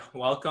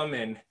welcome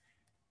and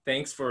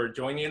thanks for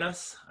joining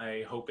us.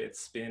 I hope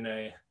it's been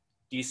a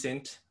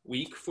decent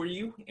week for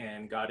you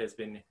and God has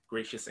been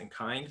gracious and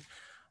kind.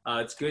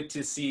 It's good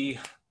to see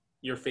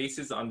your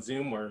faces on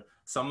Zoom, or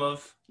some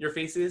of your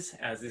faces,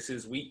 as this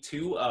is week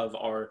 2 of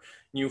our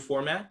new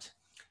format.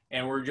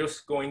 And we're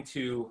just going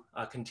to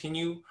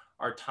continue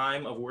our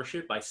time of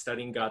worship by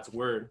studying God's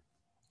Word.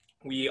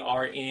 We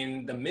are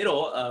in the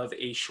middle of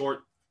a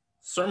short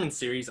sermon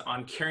series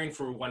on caring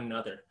for one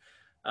another.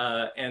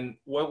 And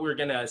what we're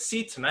going to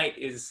see tonight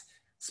is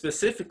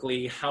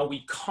specifically how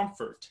we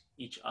comfort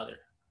each other.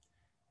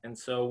 And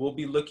so we'll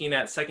be looking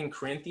at 2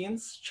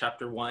 Corinthians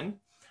chapter 1,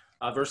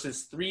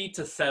 verses 3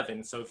 to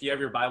 7. So if you have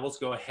your Bibles,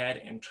 go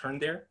ahead and turn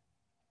there.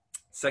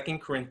 2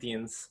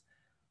 Corinthians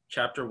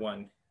chapter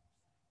 1.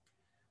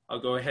 I'll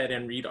go ahead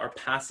and read our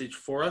passage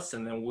for us,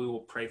 and then we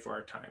will pray for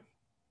our time.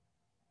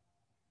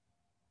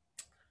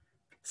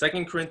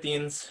 2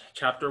 Corinthians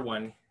chapter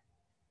 1,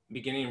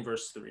 beginning in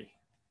verse 3.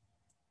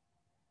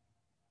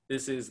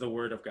 This is the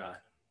word of God.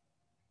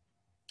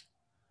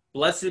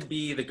 Blessed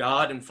be the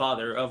God and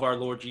Father of our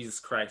Lord Jesus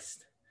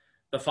Christ,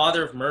 the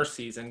Father of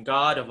mercies and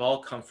God of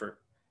all comfort,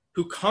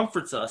 who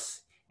comforts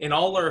us in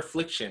all our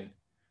affliction,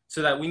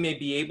 so that we may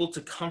be able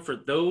to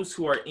comfort those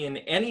who are in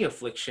any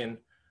affliction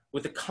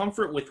with the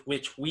comfort with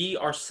which we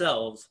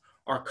ourselves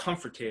are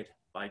comforted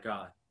by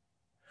God.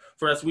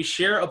 For as we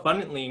share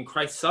abundantly in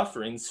Christ's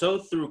suffering, so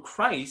through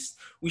Christ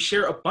we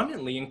share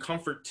abundantly in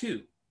comfort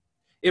too.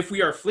 If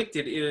we are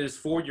afflicted, it is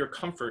for your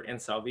comfort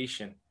and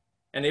salvation.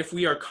 And if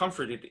we are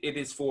comforted, it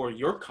is for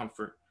your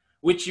comfort,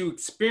 which you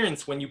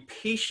experience when you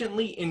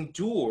patiently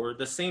endure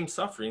the same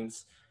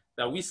sufferings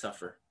that we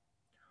suffer.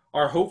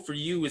 Our hope for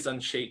you is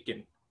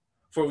unshaken,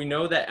 for we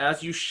know that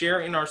as you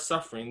share in our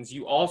sufferings,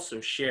 you also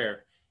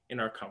share in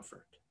our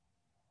comfort.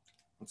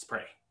 Let's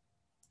pray.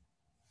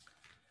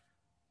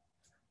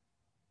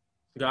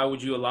 God,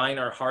 would you align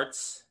our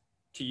hearts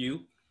to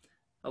you,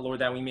 Lord,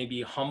 that we may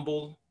be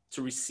humbled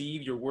to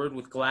receive your word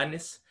with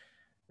gladness,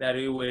 that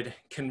it would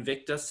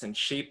convict us and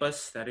shape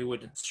us, that it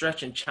would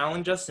stretch and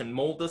challenge us and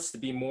mold us to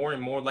be more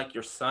and more like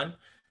your Son,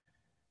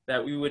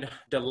 that we would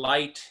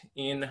delight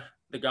in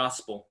the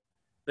gospel,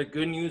 the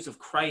good news of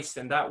Christ,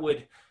 and that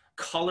would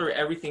color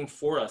everything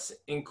for us,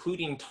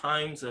 including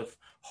times of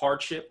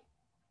hardship,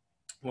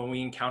 when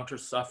we encounter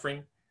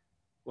suffering.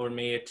 Lord,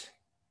 may it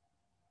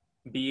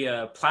be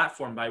a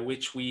platform by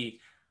which we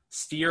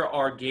steer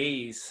our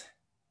gaze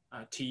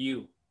to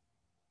you,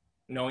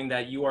 knowing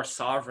that you are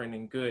sovereign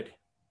and good,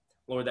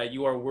 Lord, that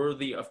you are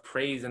worthy of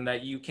praise, and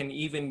that you can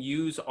even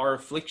use our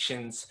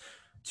afflictions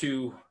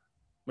to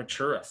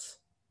mature us.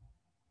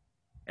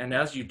 And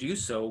as you do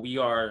so, we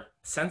are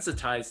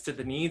sensitized to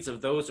the needs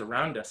of those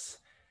around us,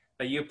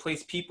 that you have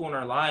placed people in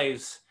our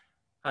lives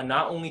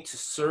not only to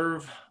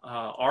serve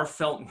our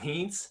felt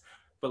needs,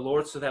 but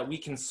Lord, so that we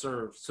can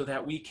serve, so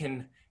that we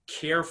can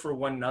care for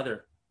one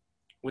another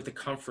with the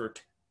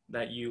comfort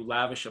that you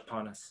lavish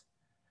upon us.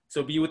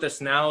 So be with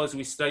us now as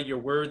we study your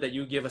word, that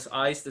you give us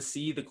eyes to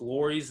see the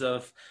glories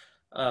of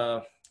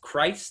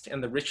Christ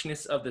and the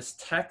richness of this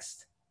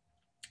text,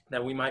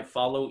 that we might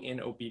follow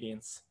in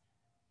obedience.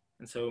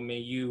 And so may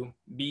you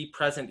be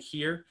present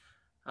here,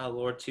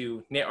 Lord,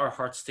 to knit our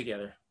hearts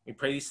together. We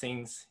pray these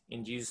things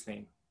in Jesus'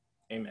 name.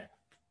 Amen.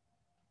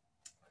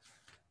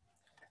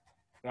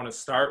 I want to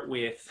start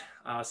with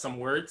some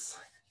words: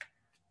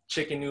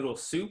 chicken noodle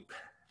soup,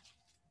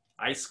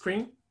 ice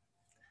cream,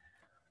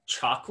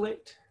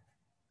 chocolate,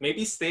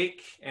 maybe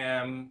steak,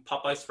 and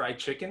Popeye's fried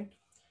chicken.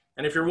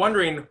 And if you're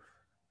wondering,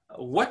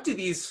 what do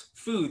these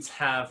foods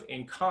have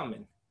in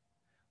common?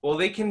 Well,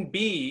 they can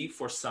be,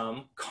 for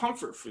some,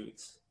 comfort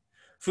foods.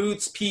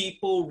 Foods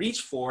people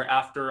reach for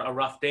after a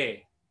rough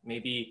day,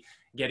 maybe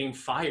getting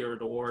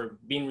fired or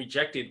being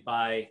rejected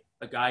by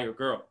a guy or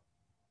girl.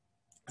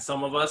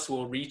 Some of us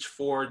will reach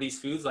for these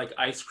foods like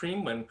ice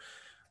cream when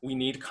we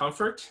need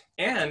comfort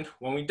and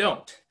when we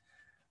don't.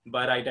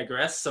 But I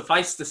digress.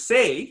 Suffice to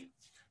say,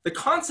 the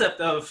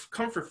concept of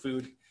comfort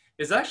food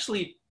is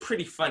actually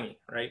pretty funny,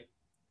 right?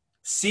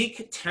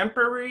 Seek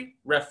temporary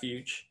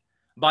refuge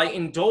by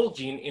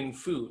indulging in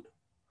food.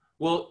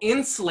 We'll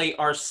insulate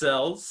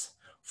ourselves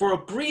for a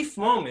brief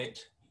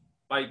moment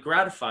by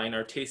gratifying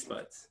our taste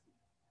buds.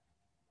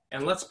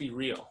 And let's be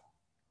real.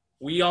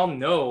 We all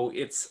know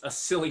it's a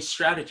silly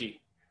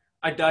strategy,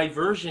 a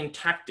diversion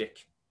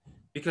tactic,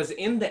 because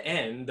in the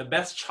end, the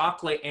best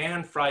chocolate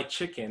and fried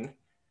chicken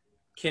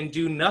can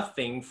do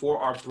nothing for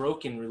our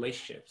broken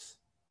relationships,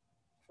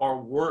 our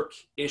work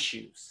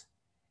issues,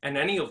 and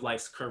any of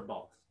life's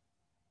curveballs.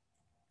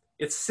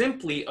 It's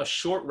simply a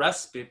short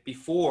respite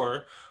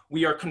before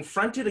we are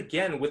confronted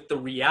again with the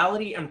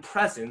reality and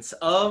presence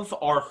of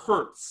our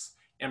hurts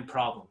and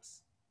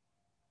problems.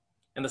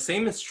 And the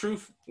same is true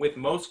with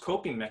most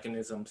coping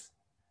mechanisms,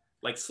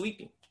 like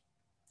sleeping,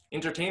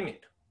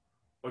 entertainment,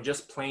 or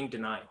just plain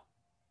denial.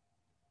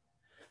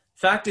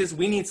 Fact is,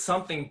 we need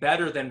something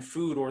better than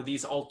food or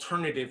these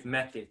alternative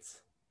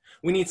methods.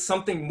 We need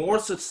something more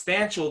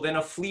substantial than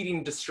a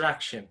fleeting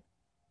distraction.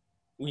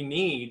 We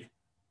need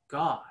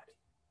God.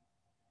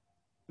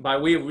 By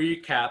way of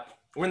recap,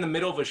 We're in the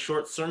middle of a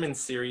short sermon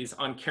series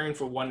on caring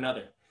for one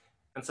another.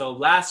 And so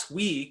last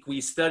week, we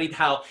studied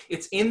how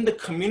it's in the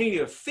community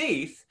of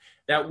faith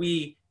that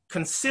we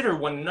consider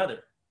one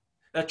another.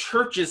 That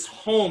church is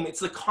home.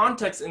 It's the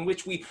context in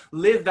which we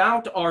live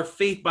out our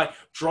faith by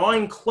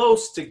drawing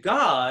close to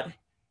God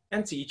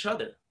and to each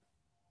other.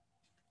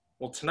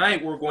 Well,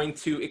 tonight we're going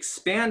to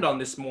expand on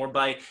this more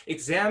by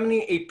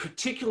examining a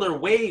particular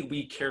way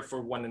we care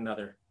for one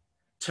another.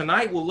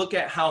 Tonight we'll look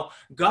at how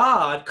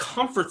God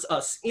comforts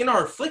us in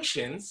our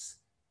afflictions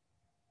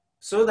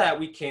so that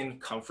we can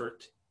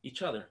comfort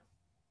each other.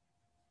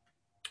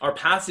 Our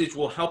passage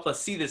will help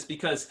us see this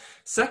because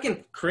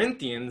 2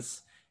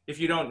 Corinthians, if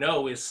you don't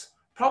know, is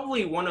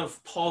probably one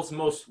of Paul's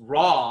most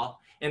raw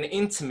and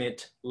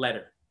intimate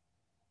letter.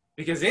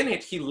 Because in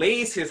it, he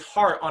lays his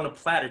heart on a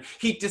platter.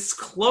 He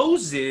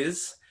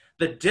discloses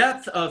the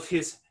depth of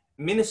his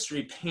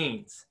ministry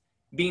pains,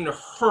 being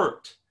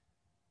hurt.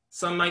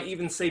 Some might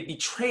even say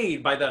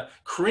betrayed by the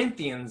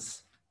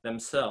Corinthians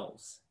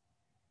themselves.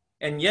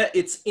 And yet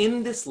it's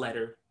in this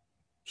letter,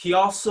 he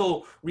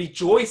also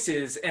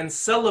rejoices and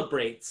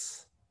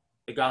celebrates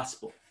the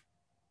gospel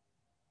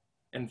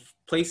and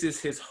places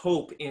his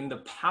hope in the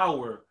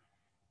power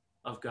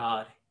of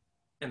God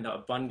and the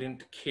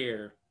abundant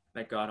care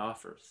that God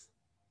offers.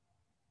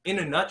 In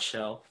a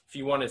nutshell, if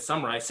you want to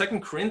summarize, 2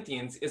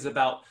 Corinthians is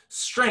about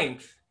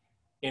strength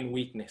in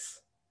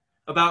weakness,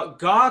 about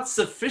God's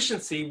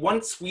sufficiency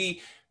once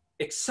we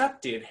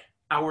accepted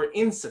our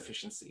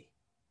insufficiency.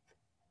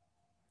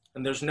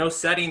 And there's no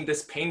setting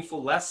this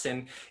painful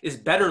lesson is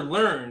better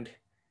learned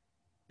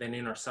than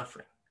in our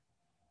suffering.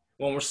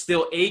 When we're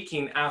still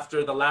aching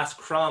after the last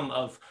crumb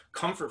of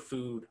comfort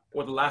food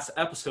or the last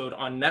episode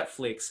on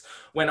Netflix,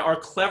 when our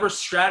clever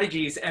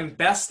strategies and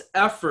best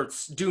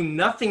efforts do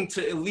nothing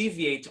to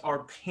alleviate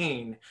our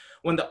pain,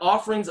 when the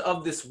offerings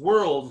of this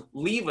world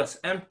leave us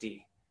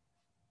empty,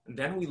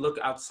 then we look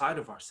outside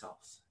of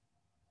ourselves.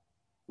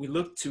 We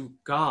look to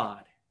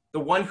God, the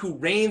one who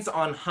reigns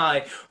on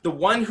high, the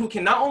one who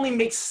can not only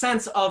make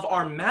sense of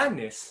our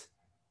madness,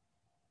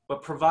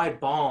 but provide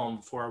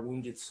balm for our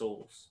wounded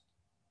souls.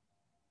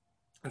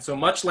 And so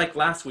much like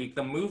last week,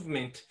 the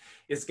movement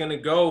is going to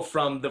go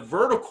from the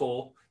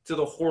vertical to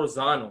the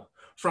horizontal,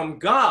 from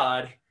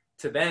God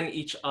to then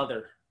each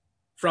other,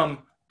 from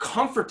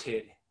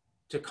comforted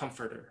to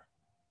comforter.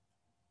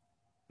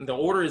 And the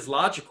order is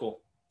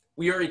logical.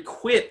 We are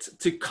equipped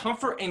to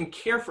comfort and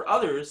care for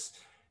others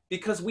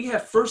because we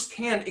have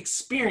firsthand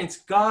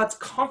experienced God's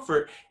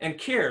comfort and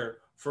care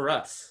for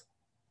us.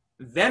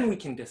 Then we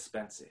can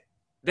dispense it.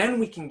 Then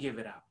we can give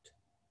it out.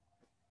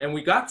 And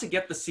we got to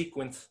get the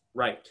sequence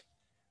right.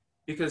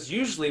 Because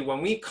usually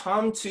when we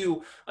come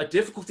to a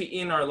difficulty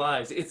in our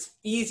lives, it's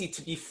easy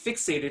to be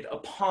fixated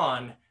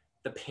upon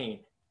the pain.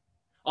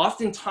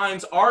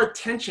 Oftentimes our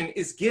attention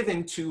is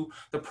given to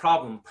the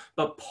problem.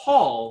 But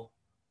Paul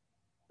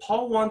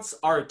wants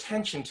our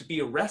attention to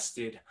be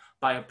arrested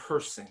by a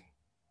person.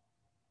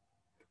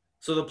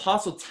 So the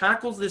apostle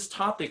tackles this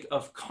topic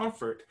of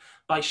comfort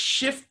by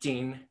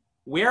shifting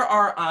where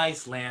our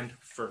eyes land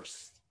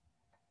first.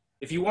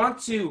 If you want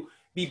to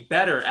be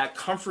better at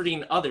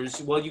comforting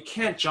others, well, you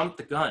can't jump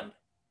the gun.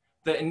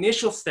 The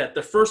initial step,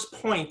 the first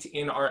point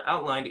in our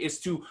outline is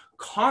to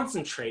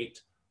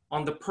concentrate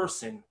on the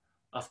person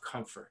of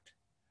comfort.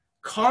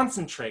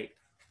 Concentrate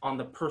on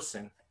the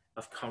person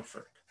of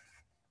comfort.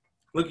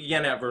 Look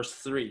again at verse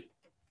 3.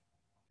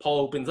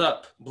 Paul opens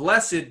up,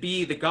 "Blessed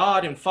be the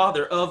God and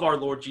Father of our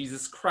Lord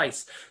Jesus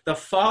Christ, the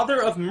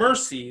Father of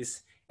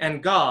mercies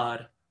and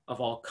God of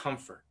all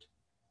comfort."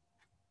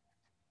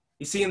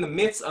 You see, in the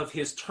midst of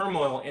his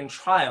turmoil and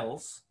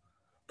trials,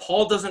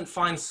 Paul doesn't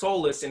find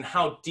solace in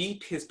how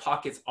deep his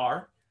pockets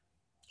are.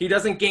 He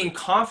doesn't gain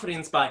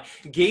confidence by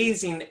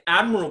gazing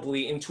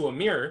admirably into a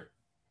mirror.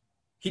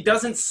 He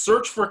doesn't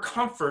search for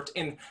comfort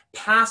in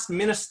past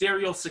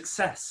ministerial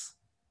success.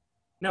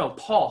 No,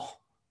 Paul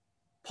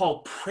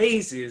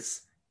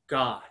praises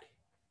God.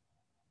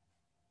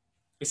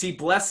 You see,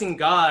 blessing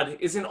God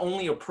isn't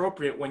only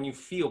appropriate when you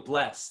feel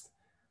blessed,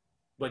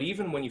 but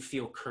even when you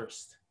feel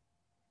cursed.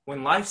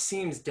 When life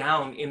seems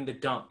down in the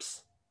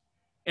dumps.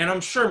 And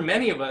I'm sure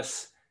many of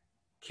us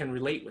can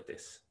relate with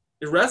this.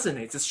 It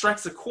resonates, it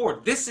strikes a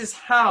chord. This is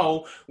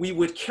how we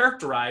would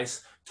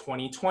characterize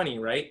 2020,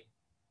 right?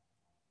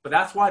 But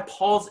that's why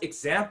Paul's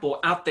example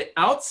at the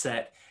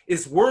outset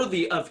is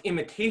worthy of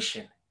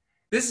imitation.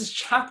 This is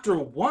chapter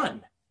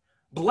 1.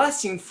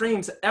 Blessing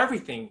frames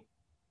everything,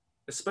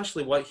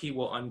 especially what he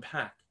will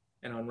unpack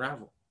and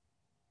unravel.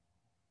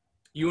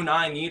 You and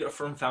I need a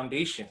firm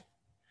foundation.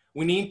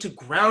 We need to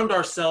ground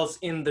ourselves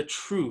in the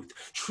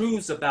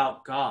truths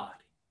about God,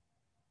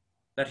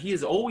 that he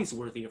is always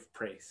worthy of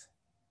praise.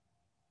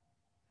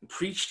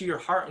 Preach to your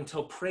heart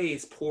until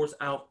praise pours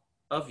out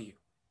of you.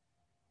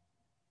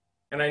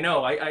 And I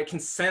know, I can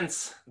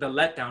sense the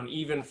letdown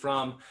even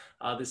from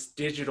this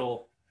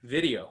digital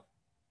video.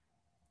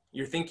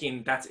 You're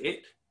thinking, that's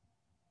it?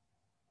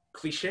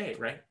 Cliche,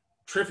 right?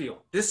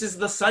 Trivial. This is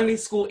the Sunday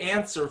school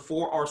answer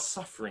for our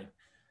suffering.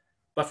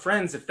 But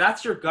friends, if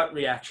that's your gut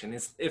reaction,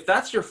 if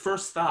that's your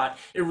first thought,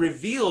 it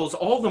reveals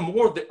all the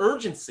more the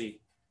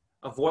urgency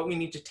of what we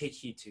need to take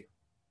heed to.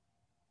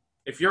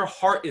 If your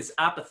heart is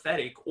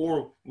apathetic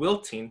or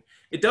wilting,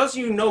 it does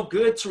you no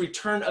good to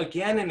return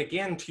again and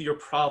again to your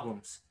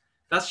problems.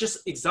 That's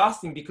just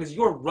exhausting because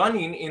you're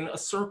running in a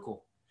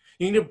circle.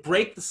 You need to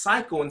break the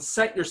cycle and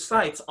set your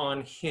sights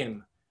on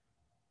him.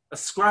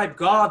 Ascribe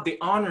God the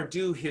honor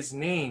due his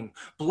name.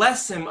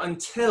 Bless him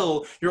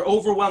until you're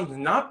overwhelmed,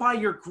 not by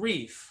your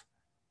grief,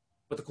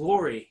 but the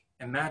glory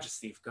and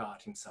majesty of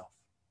God himself.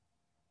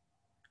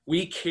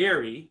 We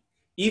carry,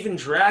 even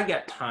drag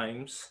at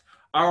times,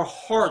 our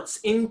hearts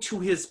into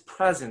his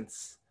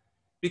presence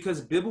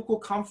because biblical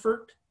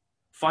comfort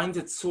finds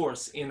its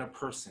source in a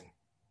person.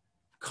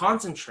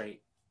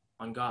 Concentrate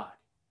on God.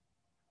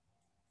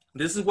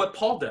 This is what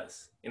Paul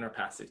does in our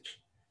passage.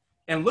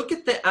 And look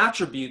at the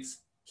attributes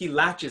he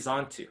latches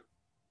onto.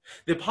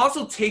 The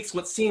apostle takes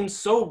what seems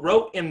so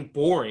rote and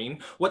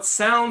boring, what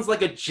sounds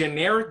like a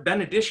generic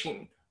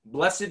benediction,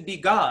 blessed be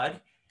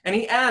God, and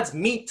he adds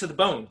meat to the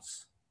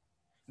bones.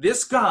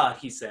 This God,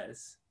 he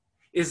says,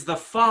 is the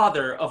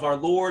Father of our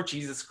Lord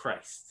Jesus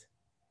Christ.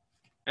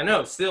 I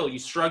know, still, you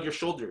shrug your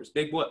shoulders,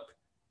 big whoop.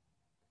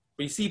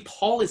 But you see,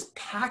 Paul is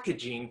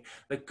packaging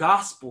the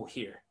gospel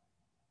here.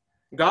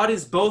 God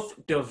is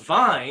both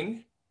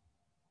divine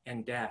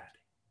and dad.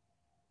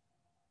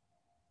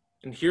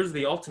 And here's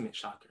the ultimate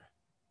shocker.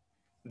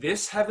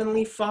 This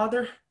heavenly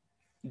Father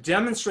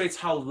demonstrates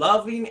how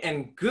loving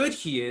and good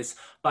he is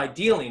by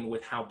dealing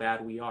with how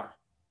bad we are.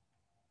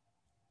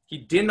 He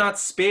did not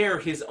spare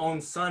his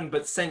own son,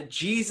 but sent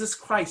Jesus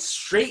Christ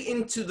straight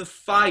into the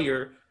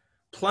fire,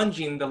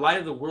 plunging the light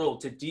of the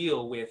world to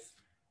deal with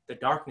the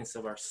darkness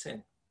of our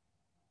sin.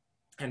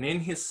 And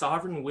in his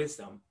sovereign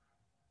wisdom,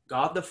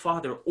 God the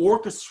Father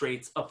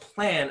orchestrates a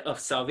plan of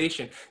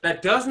salvation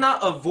that does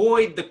not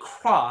avoid the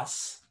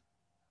cross,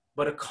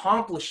 but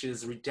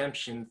accomplishes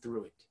redemption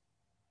through it.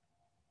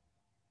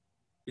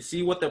 You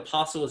see what the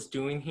apostle is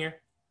doing here?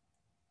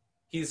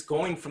 He's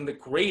going from the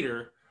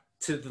greater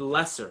to the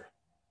lesser.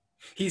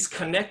 He's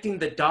connecting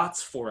the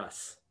dots for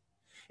us.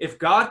 If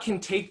God can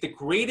take the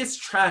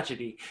greatest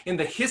tragedy in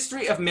the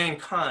history of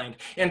mankind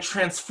and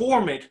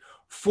transform it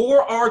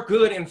for our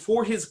good and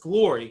for his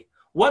glory,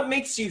 what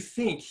makes you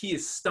think he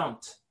is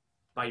stumped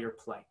by your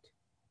plight?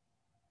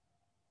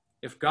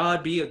 If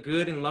God be a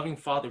good and loving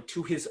Father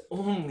to his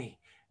only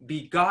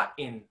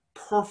begotten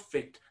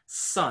perfect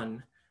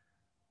Son,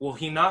 will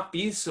he not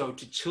be so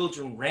to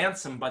children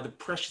ransomed by the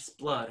precious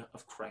blood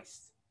of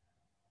Christ?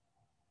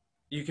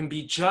 You can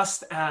be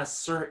just as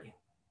certain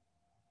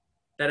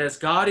that as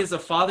God is a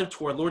Father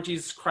to our Lord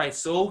Jesus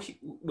Christ, so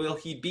will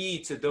he be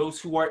to those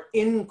who are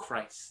in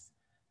Christ.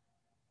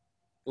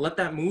 Let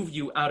that move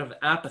you out of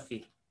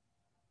apathy.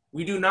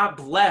 We do not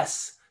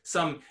bless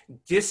some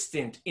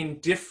distant,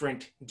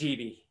 indifferent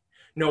deity.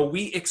 No,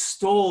 we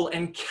extol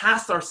and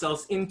cast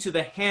ourselves into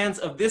the hands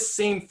of this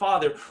same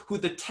Father who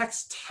the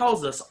text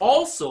tells us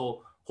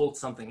also holds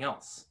something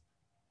else,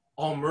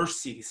 all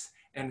mercies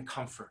and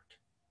comfort.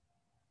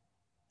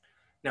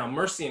 Now,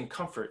 mercy and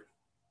comfort,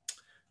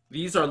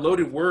 these are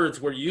loaded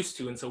words we're used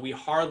to, and so we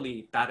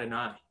hardly bat an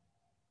eye.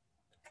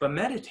 But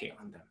meditate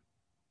on them.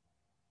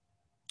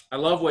 I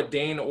love what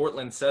Dane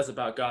Ortland says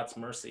about God's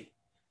mercy.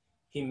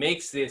 He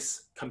makes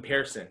this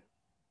comparison.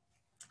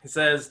 He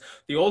says,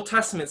 the Old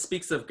Testament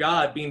speaks of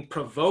God being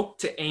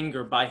provoked to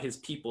anger by his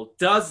people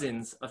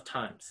dozens of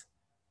times.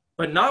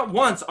 But not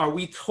once are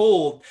we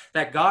told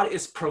that God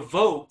is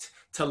provoked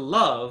to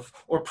love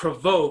or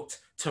provoked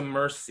to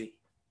mercy.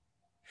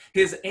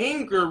 His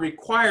anger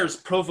requires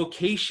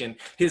provocation.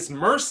 His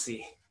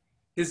mercy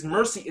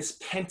is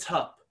pent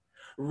up,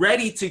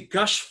 ready to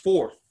gush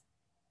forth.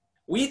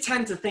 We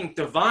tend to think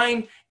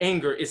divine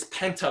anger is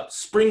pent up,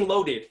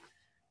 spring-loaded.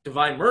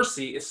 Divine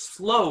mercy is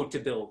slow to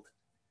build.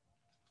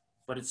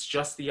 But it's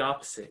just the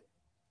opposite.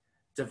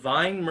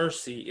 Divine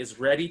mercy is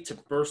ready to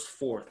burst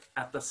forth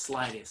at the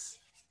slightest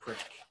prick.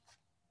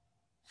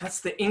 That's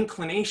the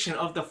inclination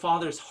of the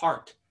Father's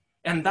heart.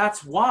 And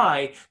that's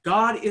why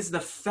God is the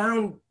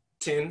fountain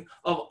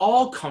of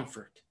all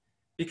comfort,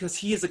 because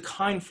he is a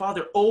kind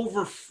Father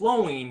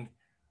overflowing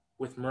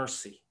with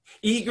mercy,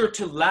 eager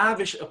to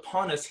lavish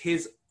upon us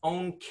his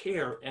own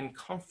care and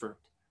comfort.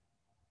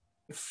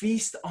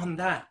 Feast on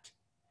that.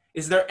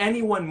 Is there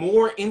anyone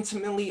more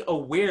intimately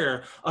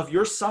aware of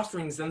your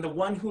sufferings than the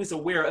one who is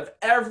aware of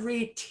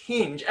every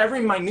tinge, every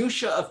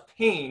minutia of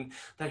pain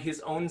that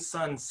his own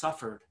Son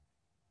suffered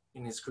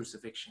in his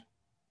crucifixion?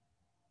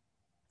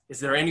 Is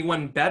there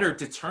anyone better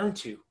to turn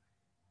to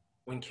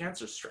when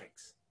cancer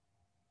strikes,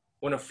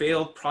 when a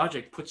failed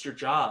project puts your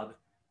job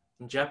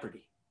in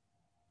jeopardy,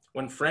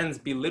 when friends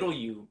belittle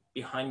you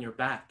behind your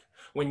back,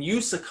 when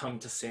you succumb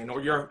to sin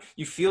or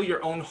you feel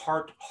your own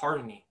heart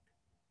hardening?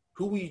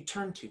 Who will you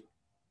turn to?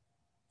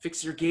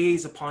 Fix your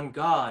gaze upon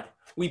God.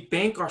 We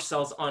bank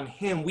ourselves on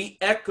him. We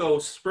echo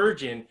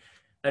Spurgeon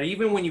that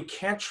even when you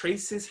can't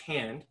trace his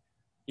hand,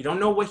 you don't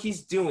know what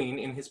he's doing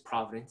in his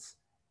providence,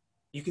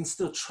 you can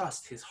still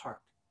trust his heart.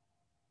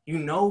 You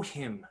know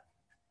him.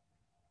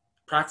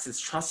 practices,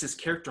 trust his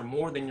character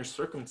more than your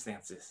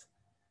circumstances.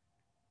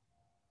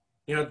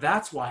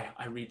 That's why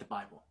I read the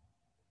Bible.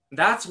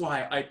 That's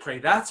why I pray.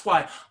 That's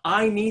why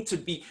I need to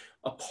be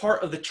a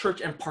part of the church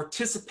and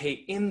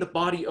participate in the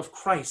body of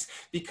Christ,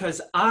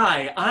 because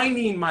I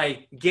need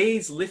my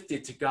gaze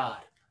lifted to God.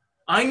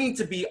 I need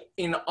to be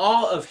in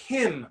awe of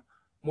him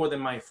more than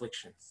my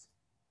afflictions.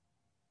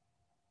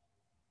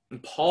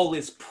 And Paul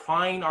is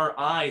prying our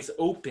eyes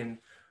open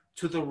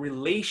to the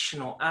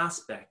relational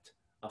aspect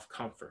of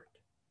comfort.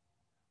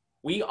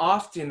 We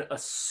often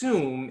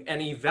assume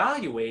and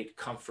evaluate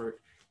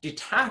comfort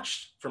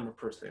detached from a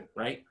person,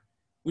 right?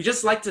 We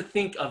just like to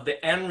think of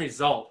the end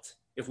result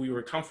if we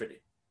were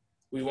comforted.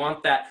 We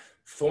want that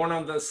thorn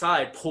on the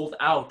side pulled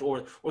out,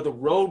 or the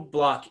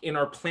roadblock in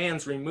our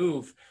plans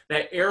removed,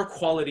 that air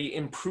quality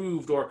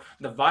improved, or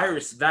the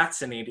virus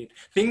vaccinated,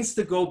 things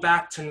to go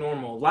back to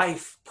normal,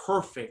 life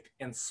perfect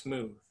and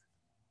smooth.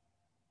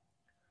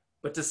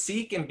 But to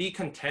seek and be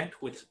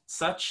content with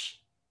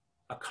such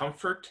a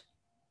comfort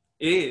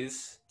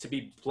is, to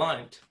be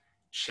blunt,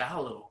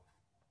 shallow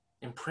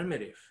and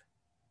primitive.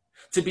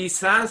 To be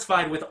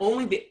satisfied with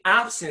only the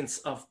absence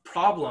of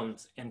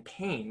problems and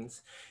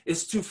pains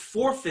is to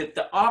forfeit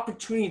the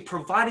opportunity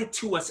provided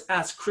to us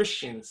as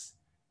Christians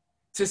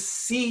to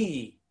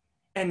see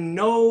and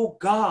know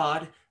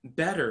God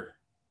better.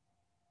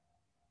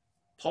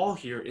 Paul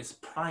here is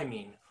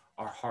priming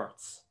our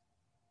hearts.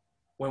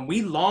 When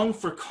we long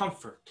for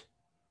comfort,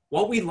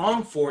 what we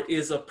long for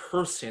is a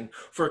person,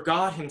 for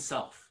God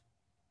himself.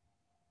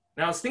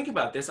 Now, let's think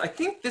about this. I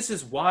think this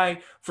is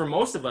why, for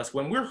most of us,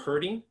 when we're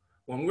hurting,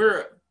 when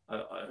we're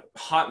a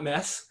hot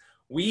mess,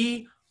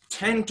 we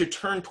tend to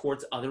turn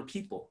towards other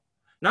people.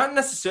 Not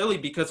necessarily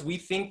because we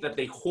think that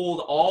they hold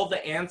all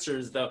the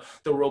answers, the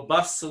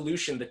robust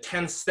solution, the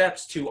 10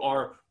 steps to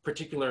our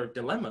particular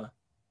dilemma.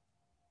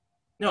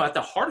 No, at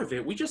the heart of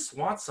it, we just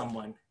want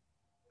someone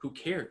who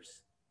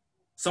cares.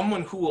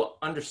 Someone who will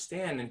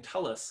understand and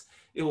tell us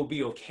it will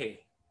be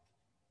okay.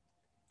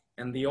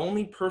 And the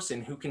only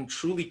person who can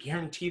truly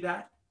guarantee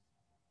that,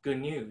 good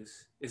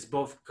news, is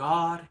both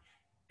God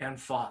and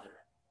Father.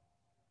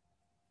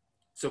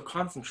 So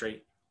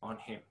concentrate on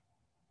him.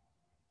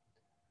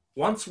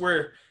 Once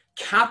we're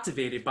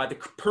captivated by the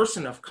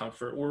person of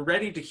comfort, we're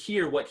ready to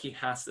hear what he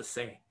has to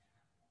say.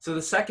 So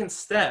the second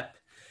step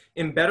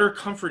in better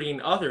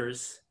comforting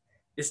others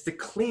is to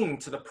cling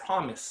to the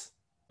promise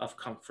of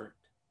comfort.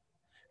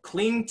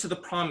 Cling to the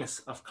promise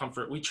of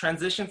comfort. We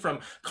transition from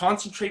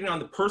concentrating on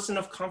the person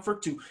of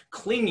comfort to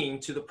clinging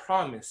to the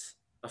promise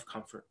of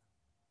comfort.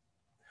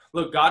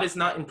 Look, God is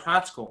not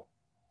impractical.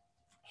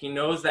 He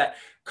knows that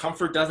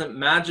comfort doesn't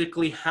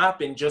magically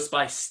happen just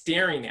by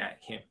staring at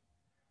him.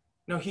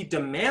 No, he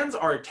demands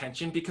our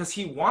attention because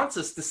he wants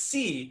us to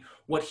see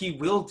what he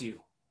will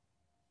do,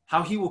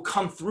 how he will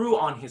come through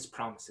on his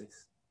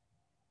promises.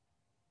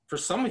 For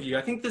some of you,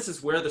 I think this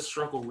is where the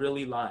struggle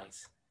really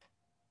lies.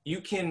 You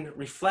can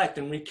reflect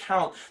and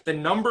recount the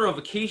number of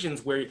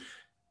occasions where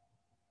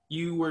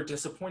you were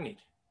disappointed.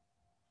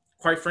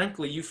 Quite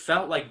frankly, you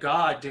felt like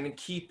God didn't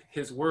keep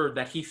his word,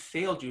 that he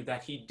failed you,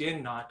 that he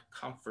did not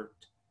comfort.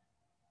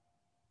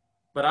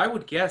 But I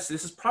would guess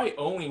this is probably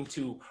owing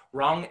to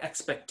wrong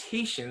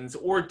expectations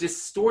or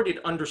distorted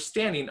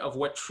understanding of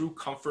what true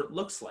comfort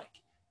looks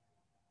like.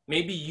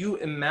 Maybe you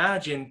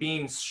imagine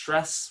being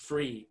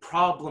stress-free,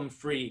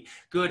 problem-free,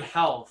 good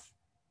health,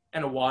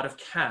 and a wad of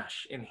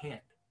cash in hand.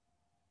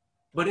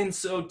 But in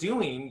so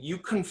doing, you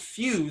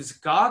confuse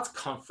God's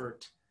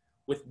comfort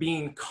with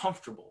being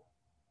comfortable.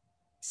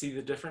 See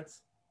the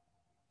difference?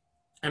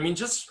 I mean,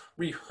 just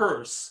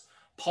rehearse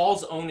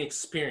Paul's own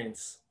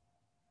experience.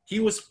 He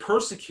was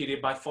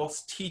persecuted by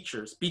false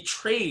teachers,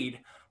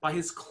 betrayed by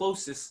his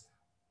closest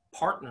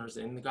partners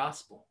in the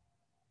gospel.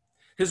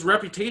 His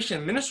reputation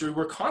and ministry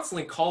were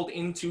constantly called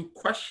into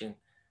question.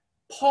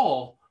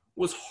 Paul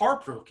was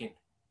heartbroken.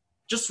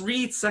 Just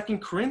read 2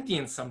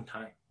 Corinthians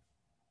sometime.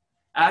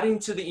 Adding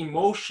to the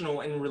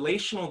emotional and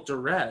relational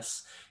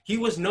duress, he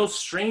was no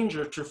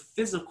stranger to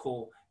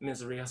physical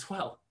misery as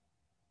well.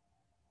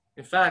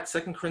 In fact,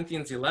 2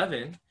 Corinthians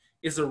 11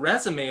 is a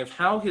resume of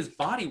how his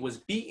body was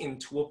beaten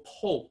to a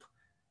pulp.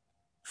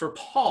 For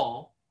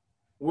Paul,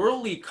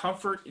 worldly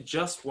comfort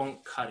just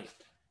won't cut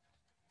it.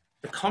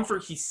 The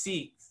comfort he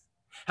seeks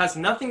has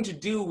nothing to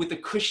do with the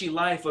cushy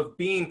life of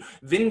being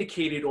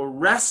vindicated or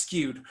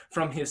rescued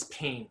from his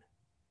pain.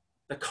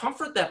 The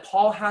comfort that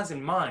Paul has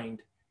in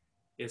mind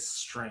is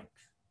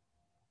strength.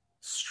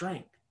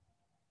 Strength.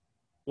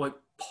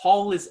 What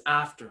Paul is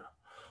after,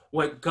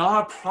 what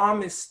God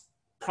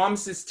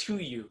promises to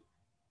you,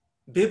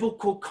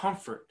 biblical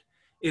comfort,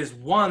 is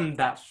one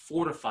that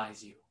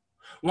fortifies you,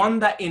 one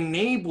that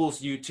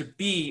enables you to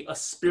be a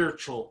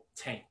spiritual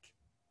tank.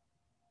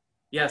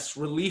 Yes,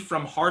 relief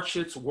from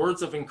hardships,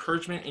 words of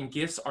encouragement, and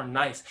gifts are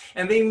nice,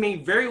 and they may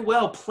very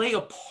well play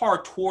a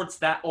part towards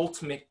that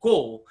ultimate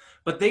goal,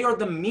 but they are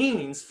the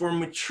means for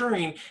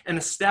maturing and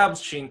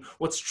establishing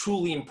what's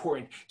truly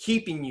important,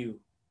 keeping you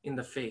in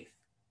the faith,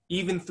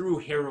 even through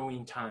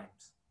harrowing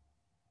times.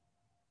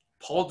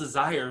 Paul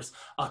desires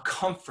a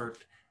comfort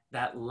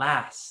that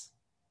lasts,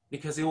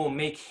 because it will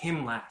make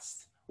him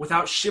last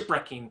without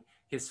shipwrecking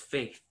his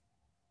faith.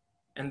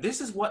 And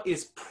this is what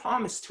is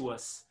promised to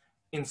us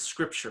in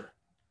Scripture.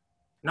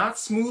 Not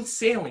smooth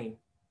sailing,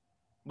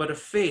 but a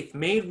faith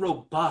made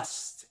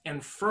robust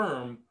and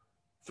firm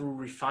through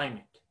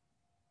refinement.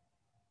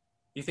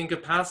 You think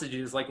of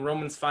passages like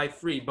Romans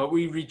 5:3, but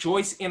we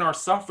rejoice in our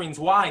sufferings.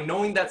 Why?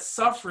 Knowing that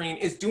suffering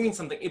is doing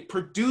something. It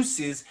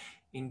produces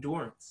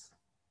endurance.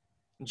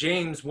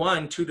 James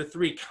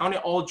 1:2-3, count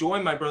it all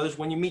joy, my brothers,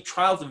 when you meet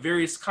trials of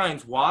various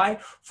kinds.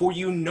 Why? For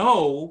you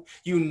know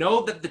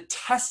that the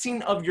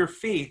testing of your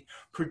faith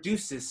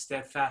produces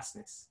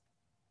steadfastness.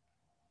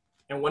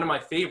 And one of my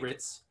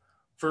favorites,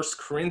 1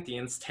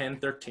 Corinthians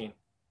 10:13.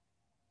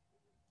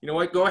 You know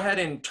what? Go ahead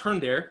and turn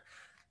there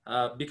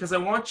because I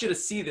want you to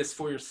see this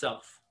for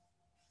yourself.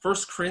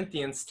 1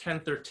 Corinthians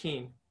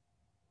 10:13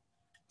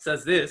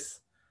 says this: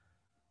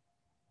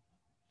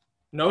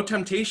 no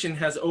temptation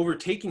has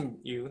overtaken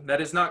you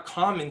that is not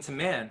common to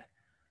man.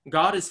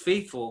 God is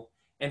faithful,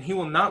 and he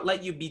will not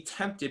let you be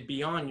tempted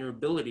beyond your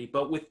ability.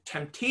 But with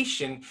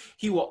temptation,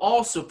 he will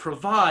also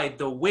provide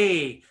the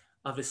way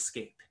of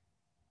escape.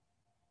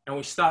 And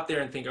we stop there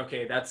and think,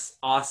 okay, that's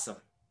awesome.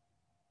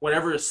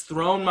 Whatever is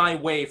thrown my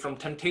way from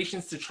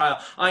temptations to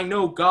trial, I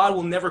know God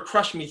will never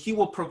crush me. He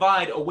will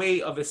provide a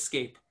way of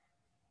escape.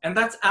 And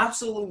that's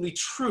absolutely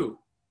true.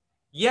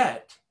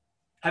 Yet,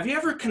 have you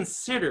ever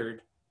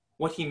considered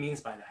what he means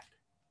by that?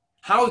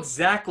 How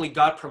exactly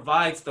God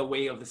provides the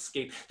way of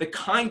escape, the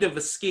kind of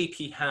escape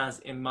he has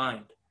in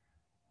mind.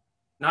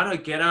 Not a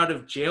get out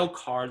of jail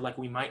card like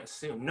we might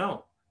assume.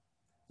 No.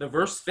 The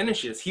verse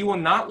finishes, he will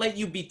not let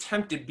you be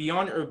tempted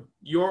beyond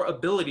your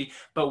ability,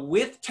 but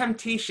with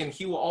temptation,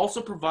 he will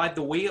also provide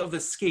the way of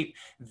escape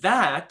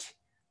that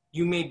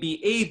you may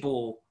be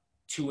able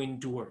to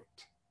endure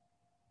it.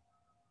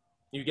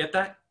 You get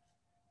that?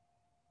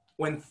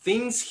 When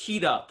things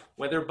heat up,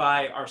 whether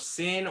by our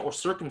sin or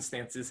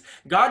circumstances,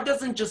 God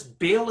doesn't just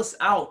bail us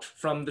out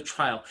from the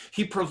trial.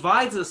 He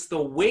provides us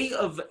the way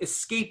of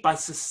escape by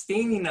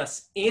sustaining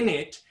us in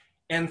it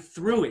and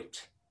through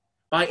it,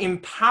 by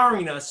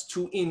empowering us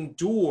to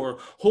endure,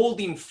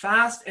 holding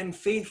fast and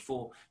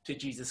faithful to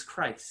Jesus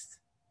Christ.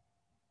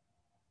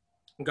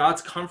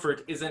 God's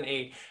comfort isn't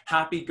a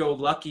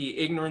happy-go-lucky,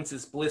 ignorance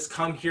is bliss,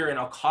 come here and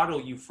I'll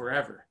coddle you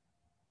forever.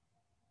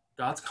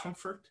 God's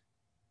comfort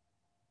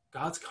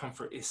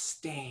is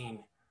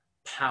staying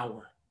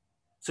power.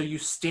 So you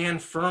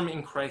stand firm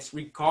in Christ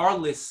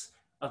regardless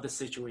of the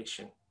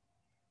situation.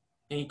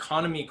 An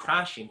economy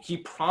crashing, he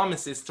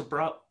promises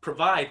to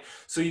provide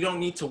so you don't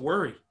need to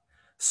worry.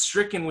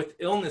 Stricken with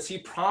illness, he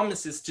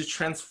promises to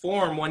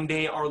transform one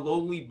day our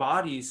lowly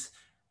bodies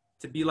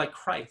to be like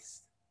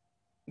Christ.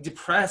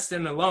 Depressed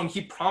and alone,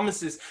 he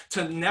promises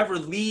to never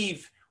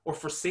leave or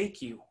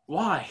forsake you.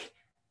 Why?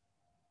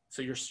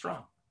 So you're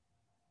strong.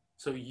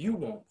 So you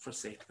won't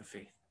forsake the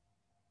faith.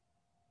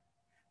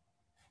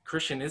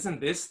 Christian, isn't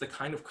this the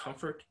kind of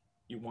comfort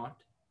you want?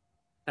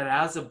 That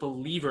as a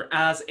believer,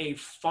 as a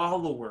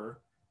follower,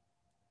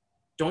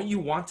 don't you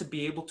want to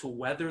be able to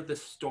weather the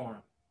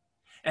storm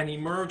and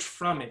emerge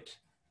from it,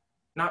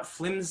 not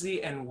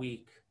flimsy and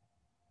weak,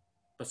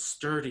 but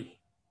sturdy,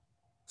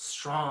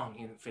 strong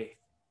in faith?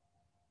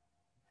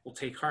 Well,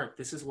 take heart.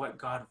 This is what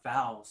God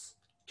vows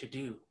to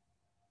do.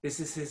 This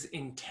is his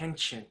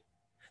intention.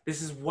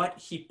 This is what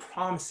he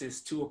promises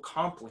to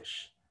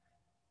accomplish.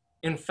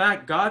 In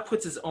fact, God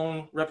puts his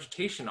own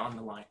reputation on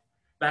the line.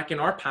 Back in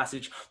our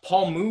passage,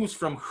 Paul moves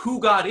from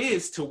who God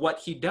is to what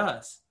he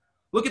does.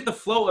 Look at the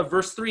flow of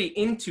verse 3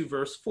 into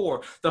verse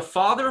 4. The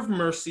Father of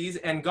mercies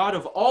and God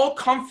of all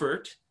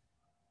comfort,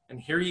 and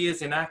here he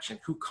is in action,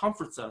 who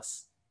comforts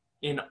us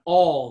in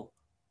all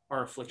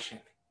our affliction.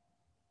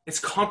 It's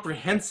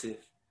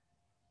comprehensive.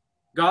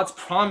 God's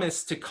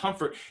promise to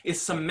comfort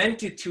is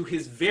cemented to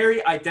his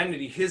very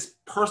identity, his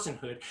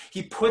personhood.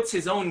 He puts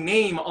his own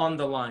name on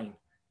the line.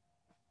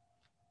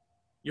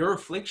 Your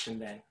affliction,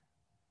 then,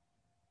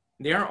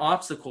 they are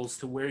obstacles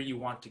to where you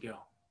want to go.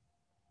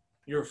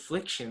 Your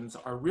afflictions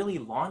are really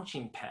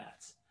launching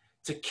pads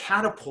to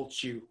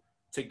catapult you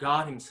to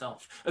God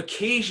himself,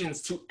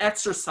 occasions to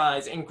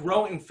exercise and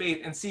grow in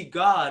faith and see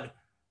God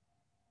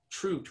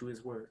true to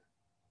his word.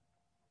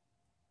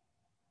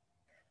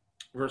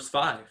 Verse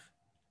 5,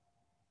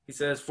 he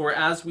says, for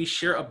as we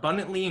share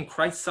abundantly in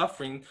Christ's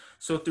suffering,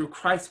 so through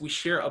Christ we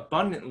share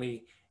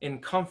abundantly in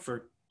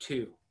comfort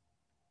too.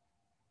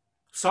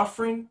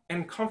 Suffering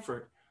and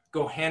comfort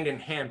go hand in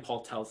hand,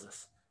 Paul tells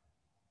us.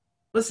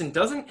 Listen,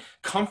 doesn't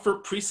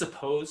comfort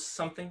presuppose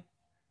something?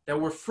 That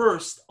we're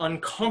first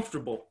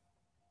uncomfortable.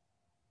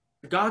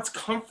 God's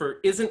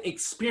comfort isn't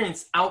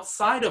experienced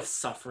outside of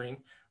suffering,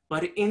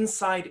 but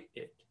inside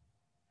it.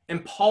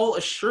 And Paul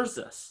assures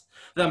us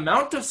the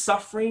amount of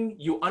suffering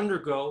you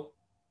undergo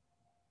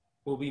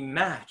will be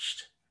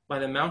matched by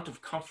the amount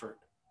of comfort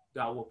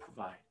God will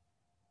provide.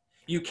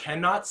 You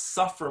cannot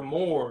suffer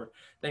more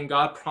than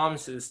God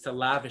promises to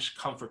lavish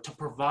comfort, to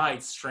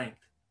provide strength.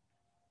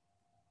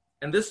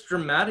 And this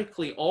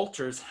dramatically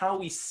alters how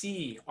we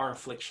see our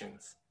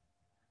afflictions.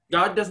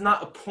 God does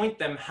not appoint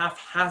them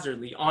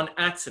haphazardly on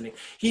accident.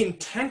 He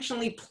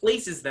intentionally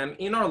places them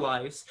in our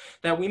lives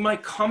that we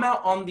might come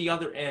out on the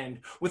other end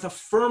with a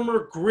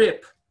firmer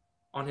grip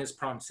on his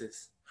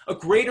promises, a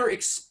greater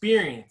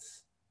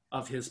experience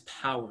of his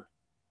power.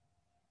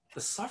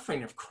 The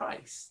suffering of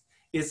Christ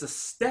is a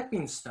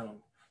stepping stone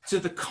to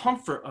the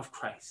comfort of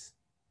Christ,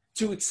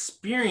 to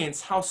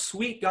experience how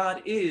sweet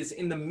God is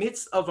in the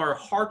midst of our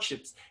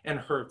hardships and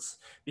hurts,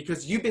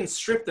 because you've been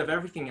stripped of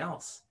everything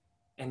else,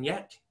 and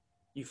yet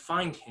you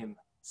find him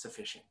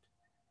sufficient.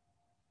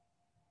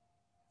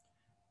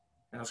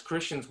 And as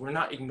Christians, we're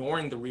not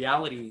ignoring the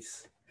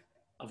realities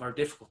of our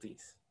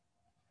difficulties.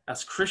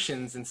 As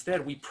Christians,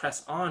 instead, we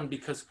press on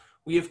because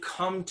we have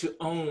come to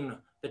own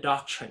the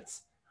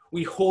doctrines.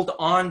 We hold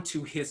on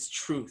to his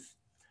truth,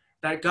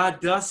 that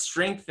God does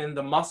strengthen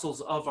the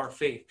muscles of our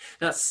faith,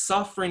 that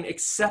suffering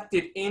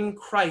accepted in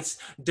Christ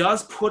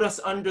does put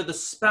us under the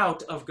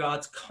spout of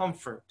God's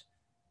comfort.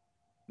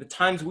 The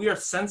times we are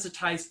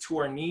sensitized to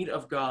our need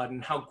of God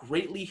and how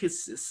greatly he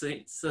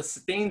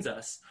sustains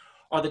us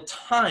are the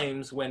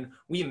times when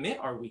we admit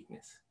our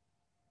weakness.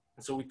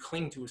 And so we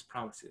cling to his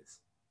promises.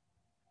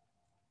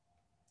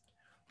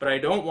 But I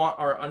don't want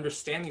our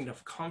understanding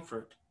of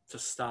comfort to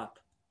stop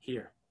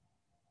here.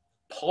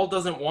 Paul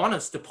doesn't want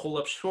us to pull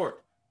up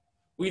short.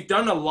 We've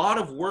done a lot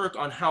of work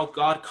on how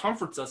God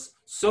comforts us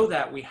so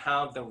that we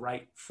have the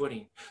right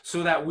footing,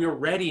 so that we're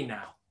ready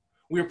now.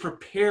 We're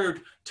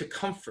prepared to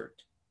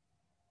comfort.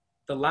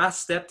 The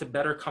last step to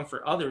better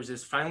comfort others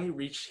is finally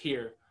reached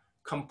here.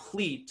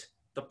 Complete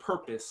the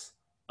purpose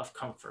of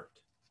comfort.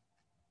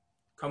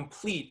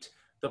 Complete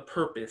the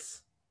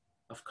purpose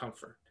of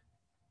comfort.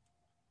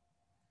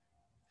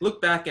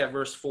 Look back at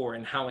verse 4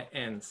 and how it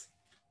ends.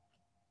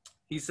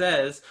 He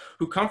says,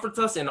 who comforts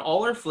us in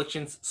all our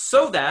afflictions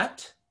so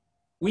that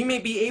we may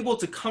be able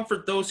to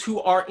comfort those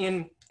who are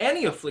in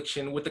any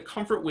affliction with the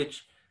comfort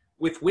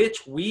with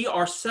which we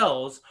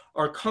ourselves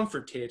are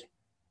comforted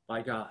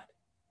by God.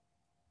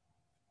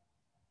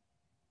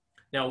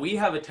 Now, we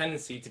have a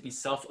tendency to be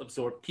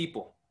self-absorbed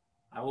people.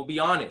 I will be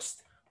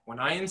honest. When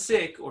I am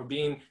sick or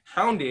being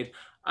hounded,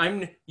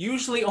 I'm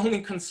usually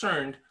only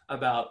concerned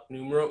about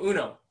numero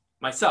uno,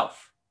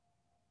 myself.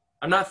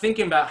 I'm not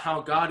thinking about how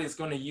God is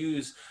going to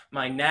use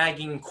my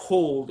nagging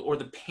cold or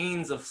the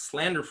pains of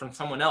slander from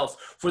someone else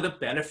for the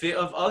benefit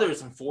of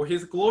others and for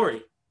his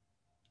glory.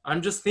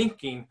 I'm just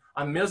thinking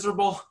I'm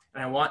miserable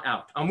and I want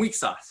out. I'm weak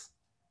sauce.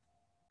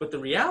 But the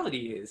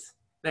reality is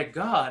that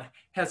God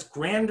has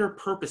grander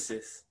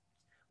purposes.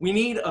 We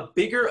need a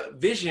bigger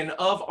vision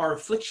of our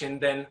affliction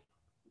than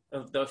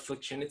of the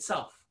affliction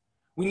itself.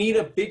 We need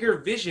a bigger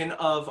vision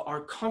of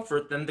our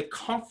comfort than the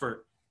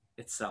comfort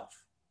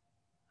itself.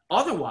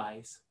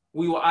 Otherwise,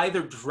 we will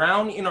either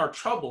drown in our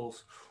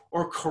troubles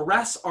or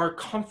caress our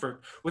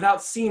comfort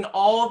without seeing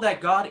all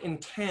that God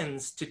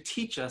intends to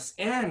teach us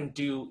and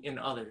do in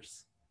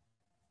others.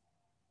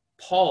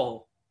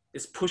 Paul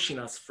is pushing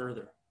us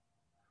further.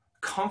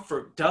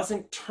 Comfort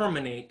doesn't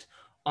terminate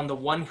on the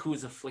one who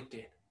is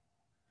afflicted.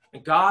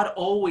 God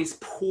always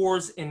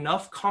pours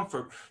enough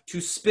comfort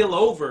to spill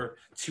over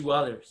to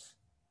others.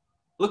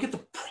 Look at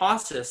the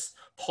process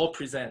Paul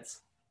presents.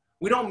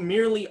 We don't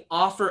merely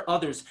offer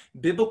others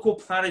biblical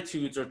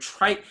platitudes or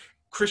trite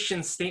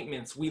Christian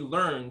statements we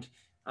learned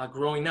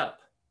growing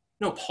up.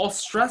 No, Paul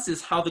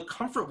stresses how the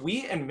comfort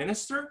we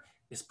administer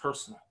is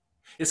personal.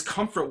 It's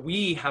comfort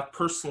we have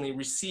personally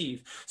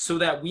received so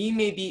that we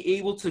may be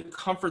able to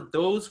comfort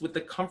those with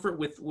the comfort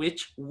with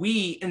which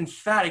we,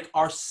 emphatic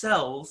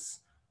ourselves,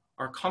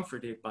 are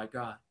comforted by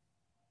God.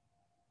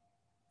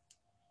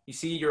 You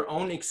see, your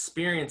own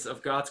experience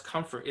of God's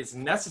comfort is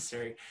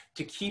necessary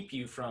to keep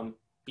you from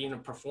being a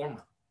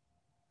performer,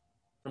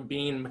 from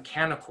being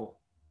mechanical.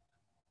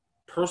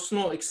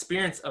 Personal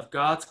experience of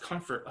God's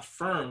comfort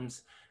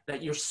affirms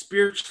that you're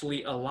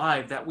spiritually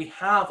alive, that we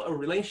have a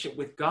relationship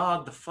with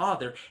God the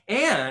Father,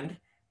 and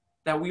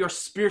that we are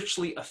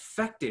spiritually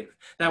effective,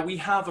 that we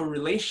have a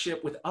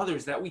relationship with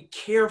others, that we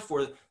care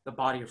for the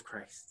body of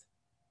Christ.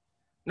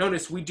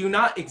 Notice, we do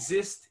not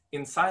exist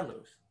in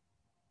silos.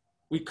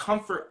 We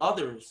comfort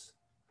others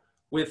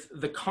with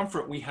the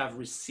comfort we have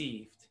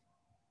received.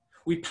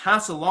 We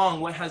pass along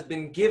what has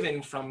been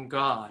given from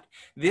God.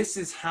 This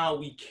is how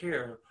we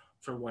care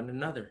for one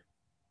another.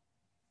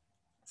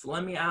 So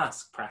let me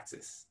ask,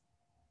 Praxis,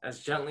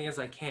 as gently as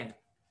I can,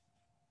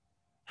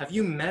 have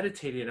you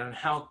meditated on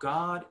how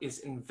God is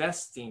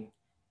investing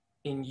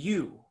in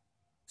you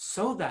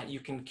so that you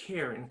can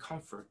care and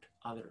comfort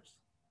others?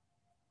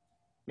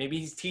 Maybe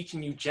he's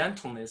teaching you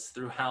gentleness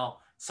through how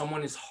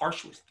someone is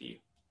harsh with you.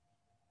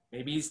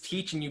 Maybe he's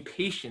teaching you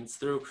patience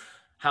through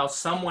how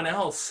someone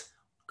else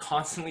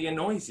constantly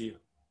annoys you.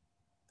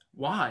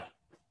 Why?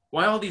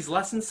 Why all these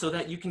lessons? So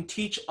that you can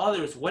teach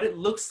others what it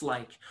looks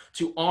like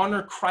to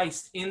honor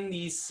Christ in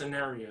these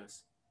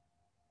scenarios.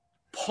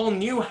 Paul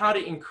knew how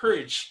to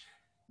encourage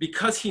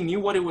because he knew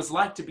what it was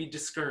like to be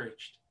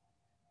discouraged.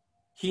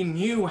 He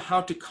knew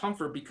how to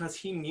comfort because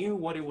he knew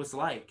what it was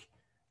like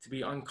to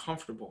be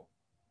uncomfortable.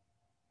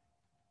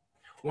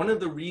 One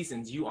of the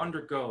reasons you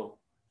undergo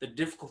the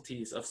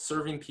difficulties of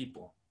serving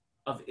people,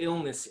 of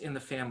illness in the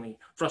family,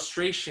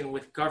 frustration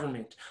with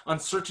government,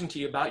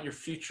 uncertainty about your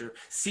future,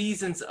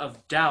 seasons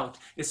of doubt,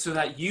 is so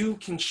that you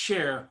can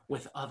share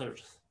with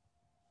others,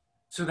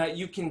 so that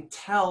you can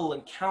tell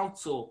and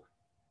counsel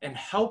and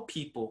help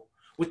people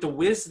with the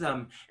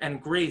wisdom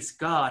and grace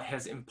God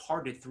has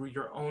imparted through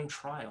your own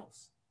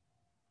trials.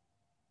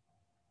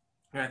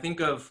 And I think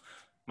of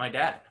my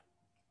dad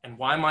and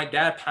why my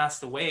dad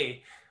passed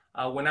away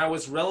when I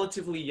was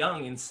relatively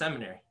young in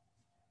seminary.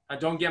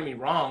 Don't get me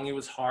wrong, it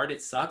was hard,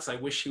 it sucks. I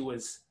wish he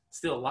was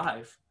still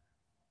alive.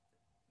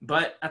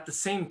 But at the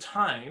same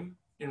time,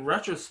 in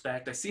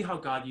retrospect, I see how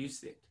God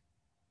used it.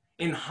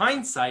 In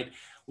hindsight,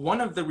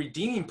 one of the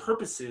redeeming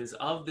purposes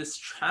of this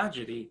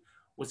tragedy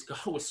was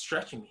God was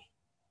stretching me,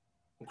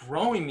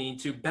 growing me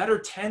to better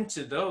tend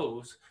to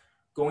those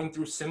going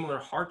through similar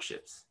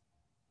hardships.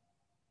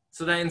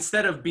 So that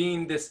instead of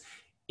being this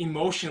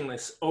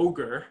emotionless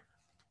ogre,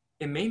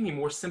 it made me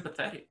more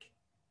sympathetic,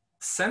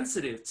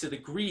 sensitive to the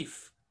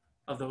grief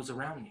of those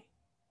around me.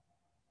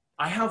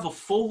 I have a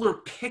fuller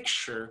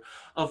picture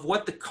of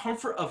what the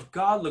comfort of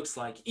God looks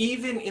like,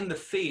 even in the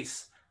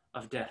face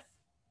of death.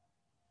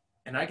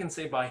 And I can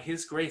say by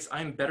his grace,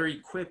 I am better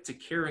equipped to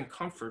care and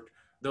comfort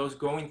those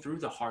going through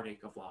the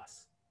heartache of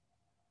loss.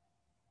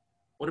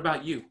 What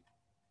about you?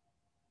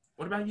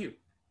 What about you?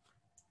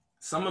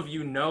 Some of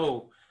you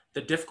know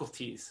the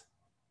difficulties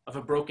of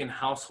a broken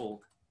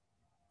household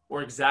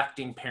or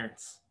exacting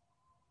parents.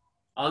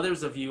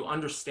 Others of you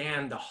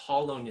understand the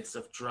hollowness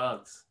of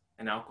drugs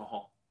and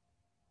alcohol.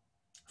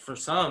 For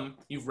some,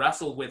 you've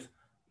wrestled with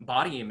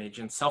body image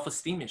and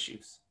self-esteem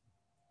issues.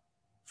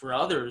 For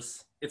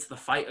others, it's the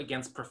fight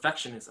against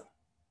perfectionism,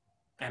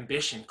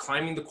 ambition,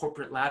 climbing the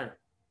corporate ladder.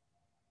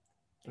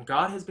 And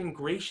God has been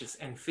gracious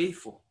and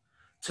faithful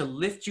to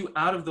lift you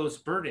out of those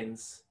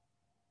burdens,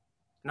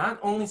 not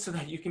only so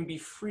that you can be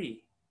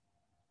free,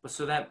 but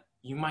so that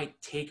you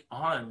might take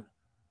on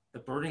the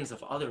burdens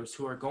of others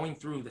who are going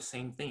through the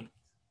same thing.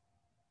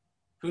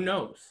 Who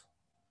knows?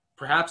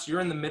 Perhaps you're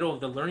in the middle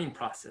of the learning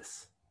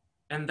process,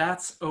 and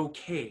that's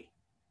okay.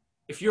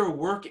 If you're a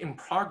work in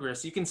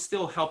progress, you can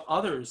still help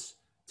others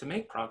to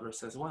make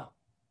progress as well.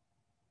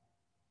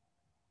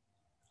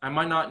 I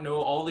might not know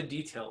all the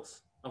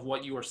details of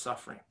what you are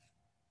suffering,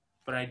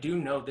 but I do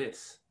know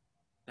this,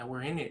 that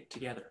we're in it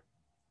together.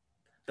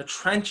 The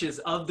trenches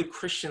of the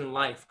Christian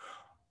life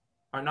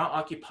are not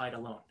occupied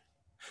alone.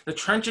 The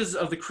trenches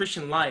of the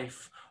Christian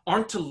life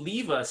aren't to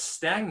leave us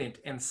stagnant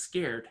and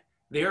scared.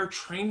 They are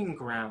training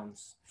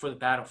grounds for the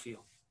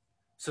battlefield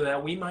so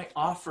that we might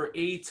offer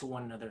aid to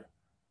one another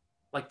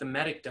like the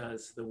medic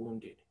does the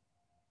wounded.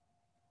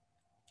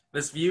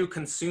 This view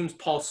consumes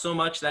Paul so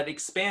much that it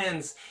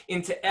expands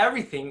into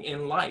everything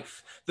in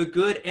life, the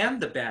good and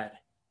the bad.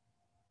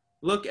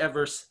 Look at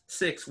verse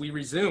 6. We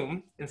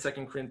resume in 2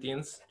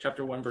 Corinthians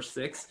chapter 1, verse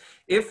 6.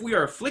 If we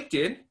are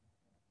afflicted,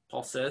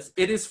 Paul says,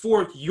 it is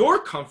for your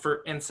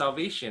comfort and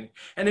salvation.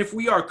 And if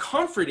we are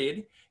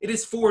comforted, it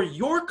is for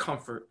your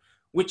comfort,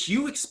 which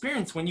you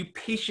experience when you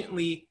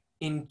patiently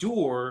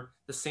endure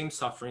the same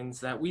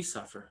sufferings that we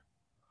suffer.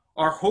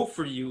 Our hope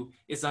for you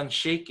is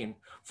unshaken,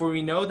 for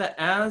we know that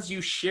as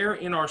you share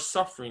in our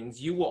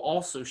sufferings, you will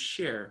also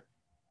share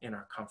in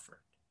our comfort.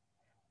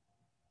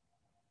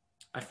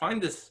 I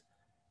find this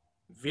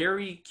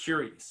very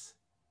curious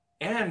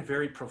and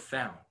very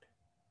profound,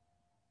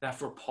 that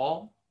for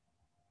Paul,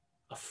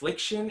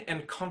 affliction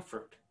and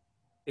comfort,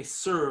 they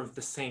serve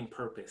the same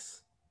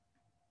purpose.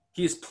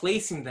 He is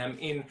placing them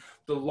in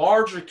the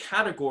larger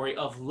category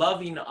of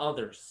loving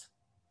others.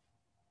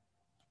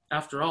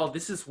 After all,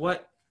 this is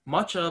what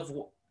much of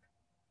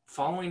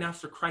following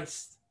after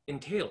Christ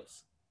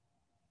entails.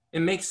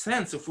 It makes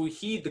sense if we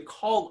heed the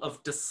call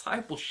of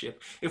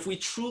discipleship, if we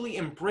truly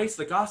embrace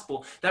the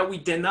gospel, that we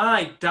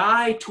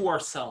die to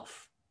ourselves,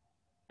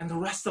 and the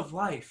rest of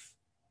life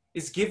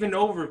is given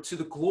over to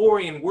the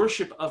glory and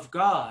worship of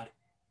God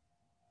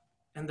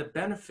and the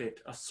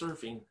benefit of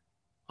serving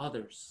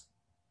others,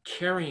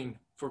 caring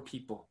for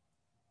people.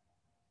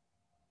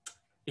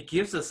 It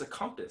gives us a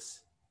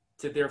compass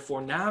to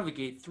therefore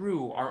navigate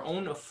through our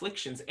own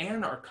afflictions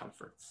and our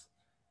comforts.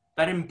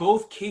 That in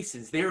both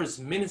cases, there is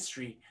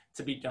ministry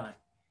to be done,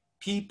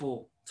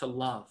 people to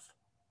love.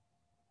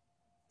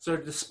 So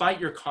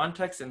despite your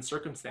context and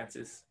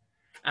circumstances,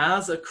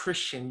 as a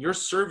Christian, your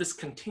service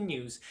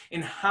continues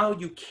in how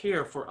you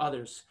care for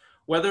others,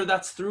 whether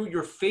that's through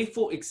your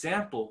faithful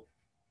example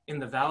in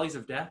the valleys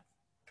of death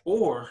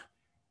or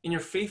in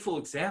your faithful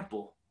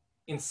example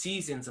in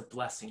seasons of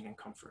blessing and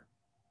comfort.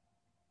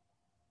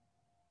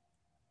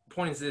 The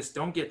point is this: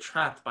 don't get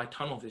trapped by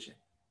tunnel vision.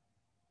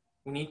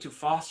 We need to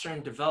foster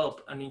and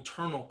develop an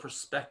eternal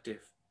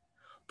perspective.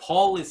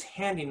 Paul is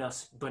handing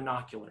us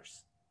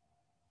binoculars.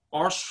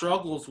 Our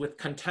struggles with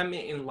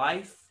contentment in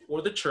life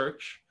or the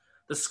church,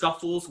 the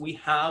scuffles we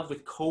have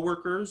with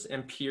coworkers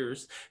and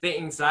peers, the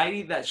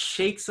anxiety that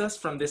shakes us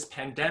from this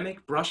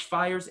pandemic, brush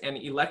fires, and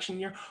election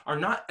year are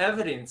not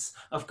evidence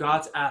of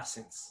God's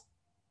absence,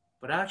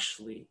 but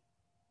actually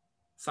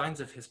signs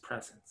of his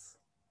presence.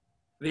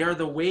 They are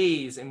the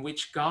ways in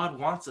which God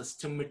wants us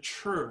to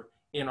mature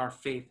in our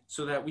faith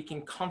so that we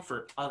can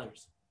comfort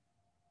others.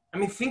 I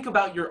mean, think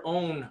about your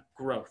own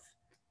growth.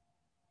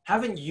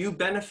 Haven't you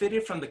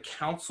benefited from the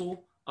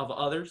counsel of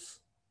others,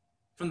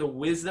 from the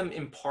wisdom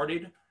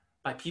imparted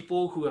by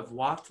people who have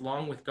walked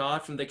long with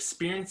God, from the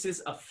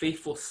experiences of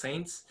faithful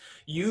saints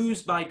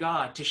used by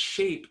God to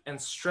shape and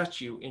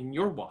stretch you in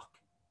your walk?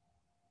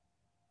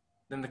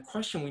 Then the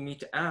question we need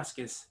to ask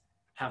is,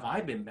 have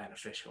I been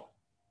beneficial?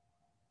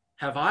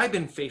 Have I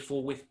been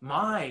faithful with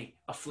my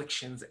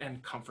afflictions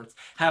and comforts?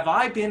 Have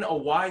I been a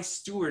wise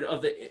steward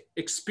of the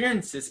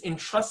experiences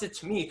entrusted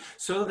to me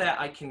so that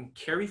I can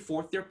carry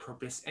forth their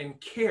purpose and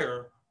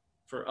care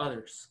for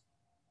others?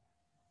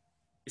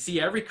 You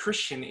see, every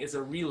Christian is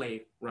a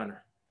relay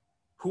runner.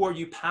 Who are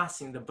you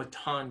passing the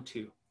baton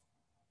to?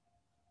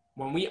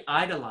 When we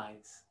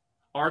idolize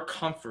our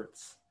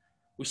comforts,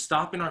 we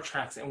stop in our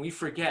tracks and we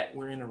forget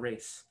we're in a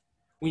race.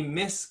 We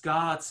miss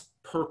God's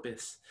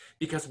purpose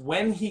because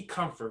when he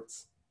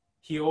comforts,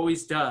 he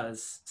always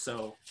does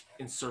so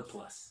in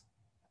surplus.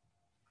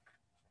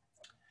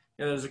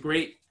 You know, there's a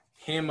great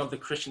hymn of the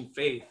Christian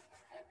faith.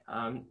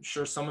 I'm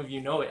sure some of you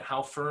know it,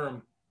 How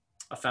Firm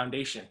a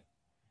Foundation.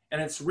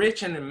 And it's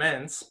rich and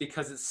immense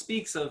because it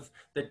speaks of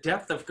the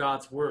depth of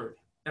God's word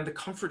and the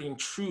comforting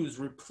truths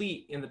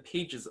replete in the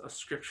pages of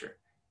Scripture.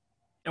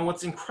 And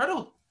what's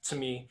incredible to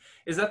me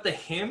is that the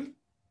hymn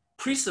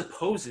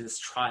presupposes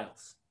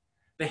trials.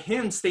 The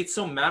hymn states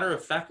so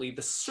matter-of-factly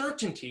the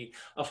certainty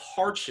of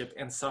hardship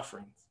and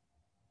sufferings.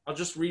 I'll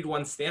just read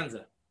one stanza.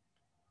 It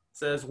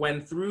says,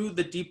 when through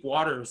the deep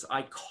waters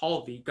I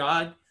call thee,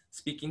 God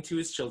speaking to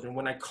his children,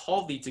 when I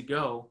call thee to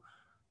go,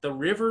 the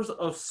rivers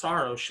of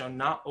sorrow shall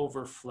not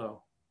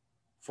overflow,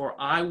 for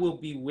I will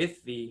be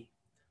with thee,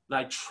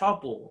 thy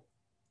trouble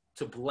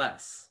to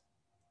bless,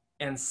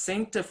 and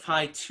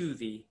sanctify to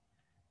thee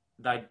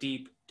thy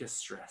deep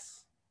distress.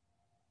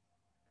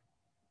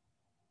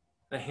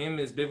 The hymn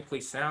is biblically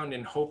sound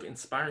and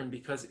hope-inspiring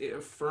because it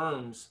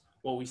affirms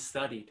what we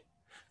studied,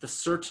 the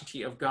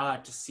certainty of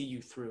God to see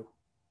you through.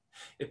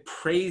 It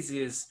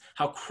praises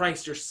how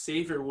Christ, your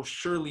Savior, will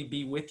surely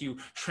be with you,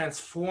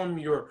 transform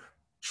your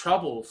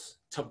troubles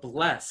to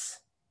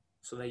bless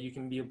so that you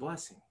can be a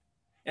blessing,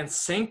 and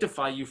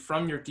sanctify you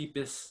from your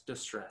deepest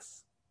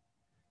distress.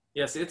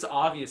 Yes, it's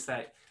obvious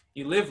that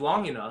you live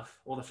long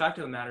enough. Well, the fact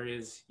of the matter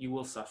is you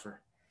will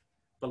suffer.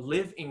 But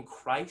live in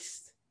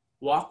Christ,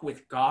 walk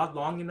with God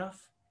long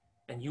enough,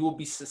 and you will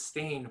be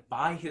sustained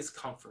by his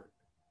comfort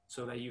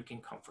so that you can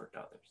comfort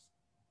others.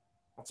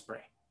 Let's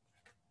pray.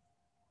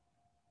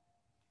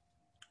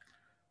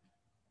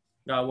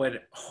 God,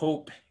 what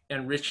hope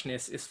and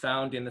richness is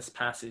found in this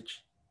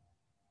passage.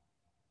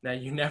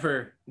 That you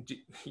never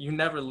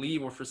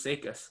leave or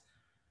forsake us.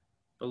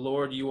 But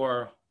Lord, you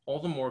are all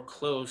the more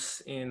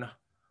close in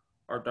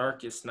our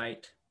darkest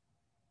night,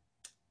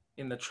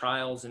 in the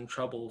trials and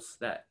troubles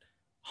that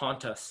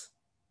haunt us.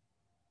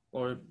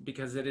 Lord,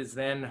 because it is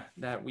then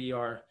that we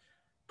are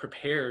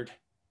prepared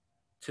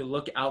to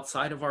look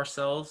outside of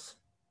ourselves,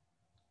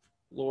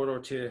 Lord, or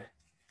to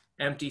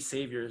empty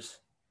saviors,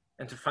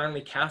 and to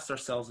finally cast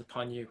ourselves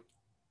upon you.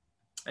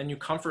 And you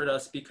comfort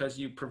us because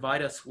you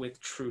provide us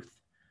with truth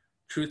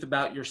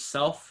about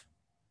yourself,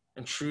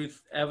 and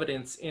truth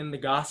evidence in the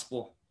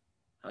gospel,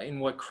 in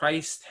what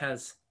Christ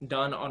has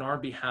done on our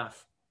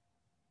behalf,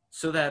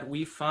 so that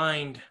we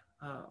find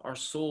our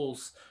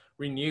souls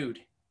renewed,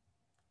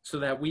 so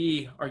that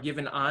we are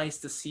given eyes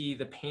to see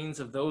the pains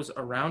of those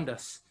around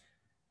us,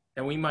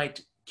 that we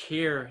might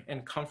care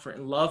and comfort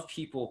and love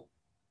people,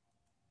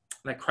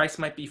 that Christ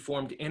might be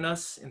formed in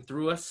us and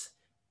through us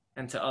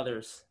and to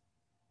others.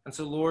 And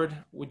so, Lord,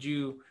 would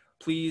you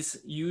please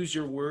use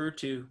your word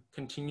to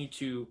continue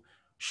to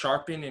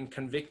sharpen and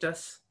convict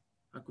us,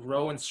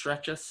 grow and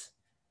stretch us,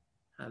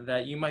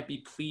 that you might be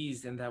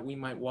pleased and that we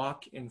might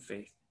walk in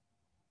faith.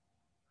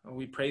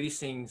 We pray these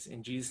things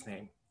in Jesus'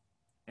 name.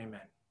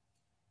 Amen.